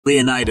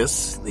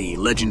Leonidas, the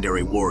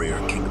legendary warrior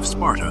king of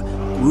Sparta,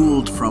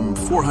 ruled from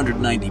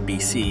 490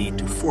 BC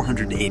to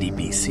 480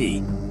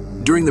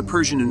 BC. During the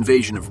Persian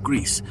invasion of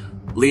Greece,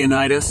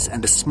 Leonidas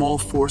and a small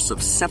force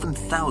of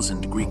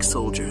 7,000 Greek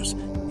soldiers,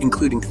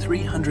 including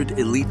 300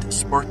 elite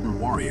Spartan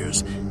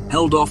warriors,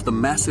 held off the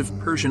massive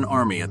Persian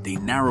army at the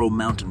narrow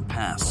mountain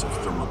pass of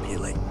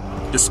Thermopylae.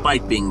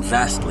 Despite being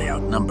vastly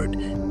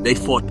outnumbered, they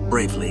fought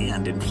bravely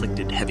and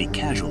inflicted heavy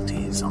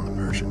casualties on the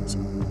Persians.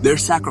 Their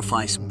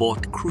sacrifice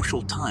bought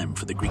crucial time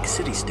for the Greek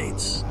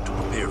city-states to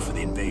prepare for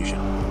the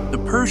invasion. The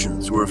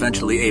Persians were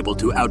eventually able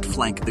to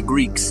outflank the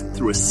Greeks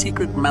through a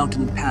secret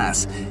mountain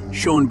pass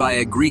shown by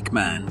a Greek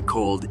man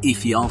called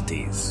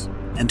Ephialtes,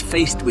 and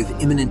faced with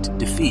imminent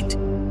defeat,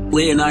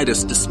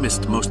 Leonidas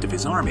dismissed most of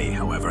his army.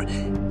 However,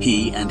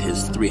 he and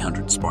his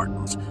 300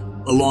 Spartans,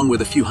 along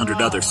with a few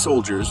hundred other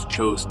soldiers,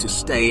 chose to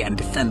stay and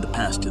defend the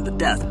pass to the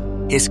death.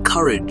 His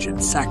courage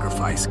and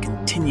sacrifice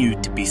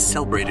continued to be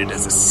celebrated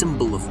as a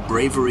symbol of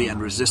bravery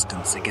and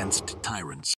resistance against tyrants.